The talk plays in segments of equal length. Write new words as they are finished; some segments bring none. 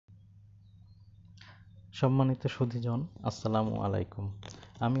সম্মানিত সুধীজন, আসসালামু আলাইকুম।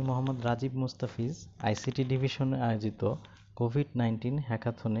 আমি মোহাম্মদ রাজীব মুস্তাফিজ, আইসিটি ডিভিশনে আয়োজিত কোভিড-19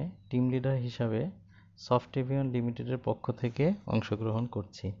 হ্যাকাথনে টিম লিডার হিসাবে সফটেভিয়ন লিমিটেডের পক্ষ থেকে অংশগ্রহণ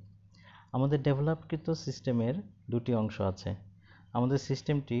করছি। আমাদের ডেভেলপকৃত সিস্টেমের দুটি অংশ আছে। আমাদের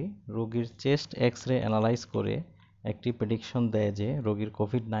সিস্টেমটি রোগীর চেস্ট এক্স-রে অ্যানালাইজ করে একটি প্রেডিকশন দেয় যে রোগীর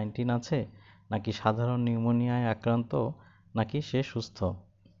কোভিড-19 আছে নাকি সাধারণ নিউমোনিয়ায় আক্রান্ত নাকি সে সুস্থ।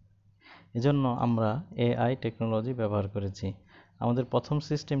 এজন্য আমরা এআই টেকনোলজি ব্যবহার করেছি। আমাদের প্রথম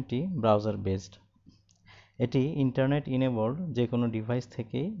সিস্টেমটি ব্রাউজার বেসড। এটি ইন্টারনেট ইনেবলড যে কোনো ডিভাইস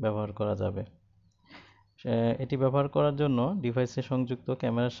থেকেই ব্যবহার করা যাবে। এটি ব্যবহার করার জন্য ডিভাইসে সংযুক্ত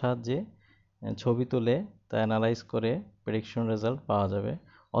ক্যামেরার সাহায্যে ছবি তুলে তা অ্যানালাইজ করে প্রেডিকশন রেজাল্ট পাওয়া যাবে,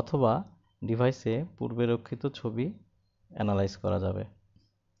 অথবা ডিভাইসে পূর্বে রক্ষিত ছবি অ্যানালাইজ করা যাবে।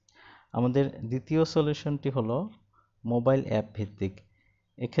 আমাদের দ্বিতীয় সলিউশনটি হলো মোবাইল অ্যাপ ভিত্তিক।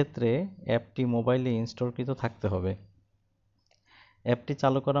 এক্ষেত্রে অ্যাপটি মোবাইলে ইনস্টলকৃত থাকতে হবে। অ্যাপটি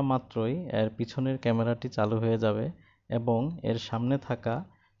চালু করা মাত্রই এর পিছনের ক্যামেরাটি চালু হয়ে যাবে এবং এর সামনে থাকা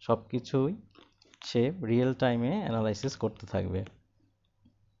সব কিছুই সে রিয়েল টাইমে অ্যানালাইসিস করতে থাকবে।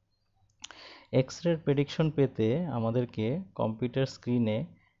 এক্স-রের প্রেডিকশন পেতে আমাদেরকে কম্পিউটার স্ক্রিনে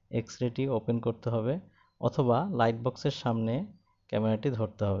এক্স-রেটি ওপেন করতে হবে, অথবা লাইট বক্সের সামনে ক্যামেরাটি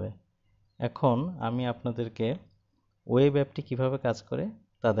ধরতে হবে। এখন আমি আপনাদেরকে ওয়েব অ্যাপটি কিভাবে কাজ করে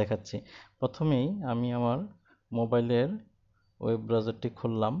তা দেখাচ্ছি। প্রথমেই আমি আমার মোবাইলের ওয়েব ব্রাউজারটি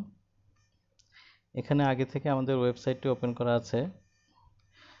খুললাম। এখানে আগে থেকে আমাদের ওয়েবসাইটটি ওপেন করা আছে।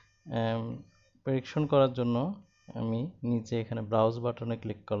 প্রেডিকশন করার জন্য আমি নিচে এখানে ব্রাউজ বাটনে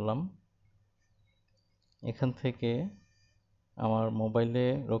ক্লিক করলাম। এখান থেকে আমার মোবাইলে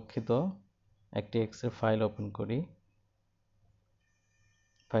রক্ষিত একটি এক্স-রে ফাইল ওপেন করি।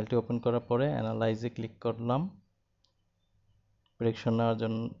 ফাইলটি ওপেন করার পরে অ্যানালাইজে ক্লিক করলাম।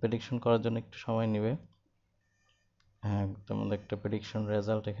 প্রেডিকশন করার জন্য একটু সময় নেবে। হ্যাঁ, তোমাদের একটা প্রেডিকশন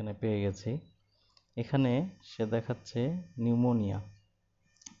রেজাল্ট এখানে পেয়ে গেছি। এখানে সে দেখাচ্ছে নিউমোনিয়া।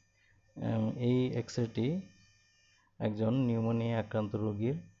 এই এক্স-রেটি একজন নিউমোনিয়া আক্রান্ত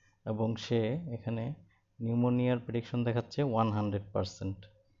রোগীর, এবং সে এখানে নিউমোনিয়ার প্রেডিকশন দেখাচ্ছে 100%।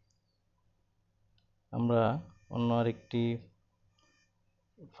 আমরা অন্য আরেকটি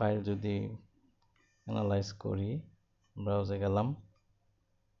ফাইল যদি অ্যানালাইজ করি, ব্রাউজে গেলাম,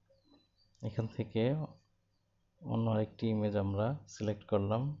 এখান থেকে অন্য আরেকটি ইমেজ আমরা সিলেক্ট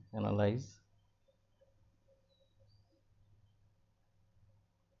করলাম, অ্যানালাইজ।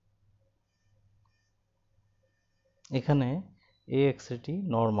 এখানে এই এক্স-রেটি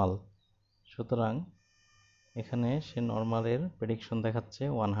নর্মাল, সুতরাং এখানে সে নর্মালের প্রেডিকশন দেখাচ্ছে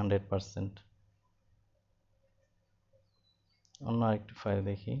 100%। অন্য আরেকটি ফাইল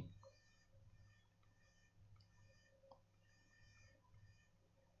দেখি।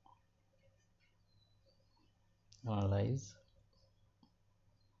 অ্যানালাইজ।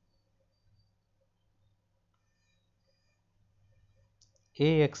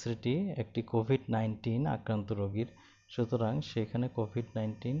 এই এক্স-রেটি একটি কোভিড-19 আক্রান্ত রোগীর, সুতরাং সেখানে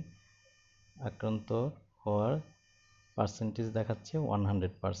কোভিড-19 আক্রান্ত হওয়ার পার্সেন্টেজ দেখাচ্ছে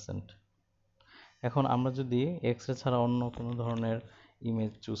 100%। এখন আমরা যদি এক্স-রে ছাড়া অন্য কোনো ধরনের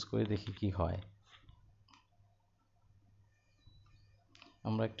ইমেজ চুজ করে দেখি কি হয়।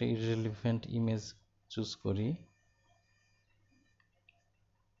 আমরা একটা ইররিলেভেন্ট ইমেজ চুজ করি।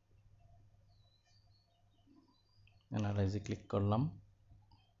 অ্যানালাইজে ক্লিক করলাম।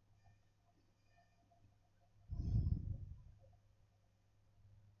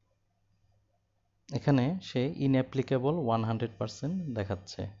 এখানে সে ইনঅ্যাপ্লিকেবল 100%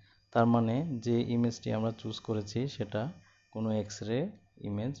 দেখাচ্ছে। তার মানে যে ইমেজটি আমরা চুজ করেছি সেটা কোনো এক্স-রে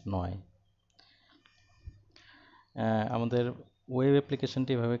ইমেজ নয়। আমাদের ওয়েব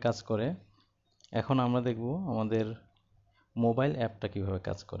অ্যাপ্লিকেশনটি এভাবে কাজ করে। এখন আমরা দেখব আমাদের মোবাইল অ্যাপটা কিভাবে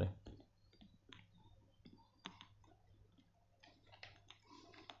কাজ করে।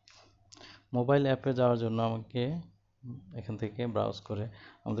 মোবাইল অ্যাপে যাওয়ার জন্য আমাকে এখান থেকে ব্রাউজ করে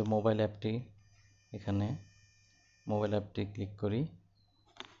আমাদের মোবাইল অ্যাপটি, এখানে মোবাইল অ্যাপটি ক্লিক করি।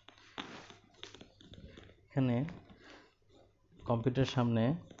 এখানে কম্পিউটার সামনে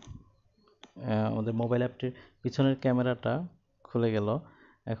আমাদের মোবাইল অ্যাপটির পিছনের ক্যামেরাটা খুলে গেল।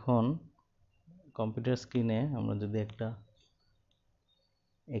 এখন কম্পিউটার স্ক্রিনে আমরা যদি একটা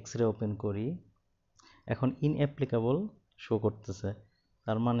এক্স-রে ওপেন করি, এখন ইনঅ্যাপ্লিকেবল শো করতেছে।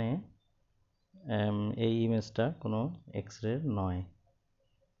 তার মানে এই ইমেজটা কোনো এক্স-রে নয়।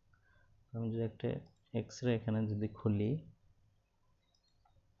 আমি যদি একটা এক্স-রে এখানে যদি খুলি,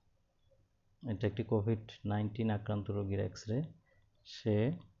 এটা একটি কোভিড-19 আক্রান্ত রোগীর এক্স-রে। সে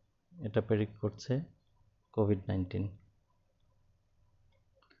এটা প্রেডিক্ট করছে কোভিড-19।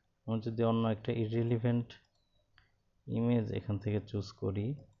 আমি যদি অন্য একটা ইররিলিভেন্ট ইমেজ এখান থেকে চুজ করি,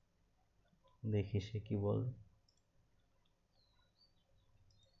 দেখি সে কি বলে।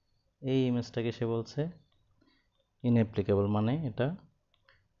 এই ইমেজটাকে সে বলছে ইনঅ্যাপ্লিকেবল, মানে এটা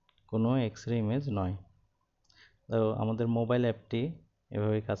কোনো এক্সরে ইমেজ নয়। তো আমাদের মোবাইল অ্যাপটি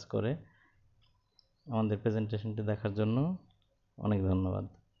এভাবেই কাজ করে। আমাদের প্রেজেন্টেশনটি দেখার জন্য অনেক ধন্যবাদ।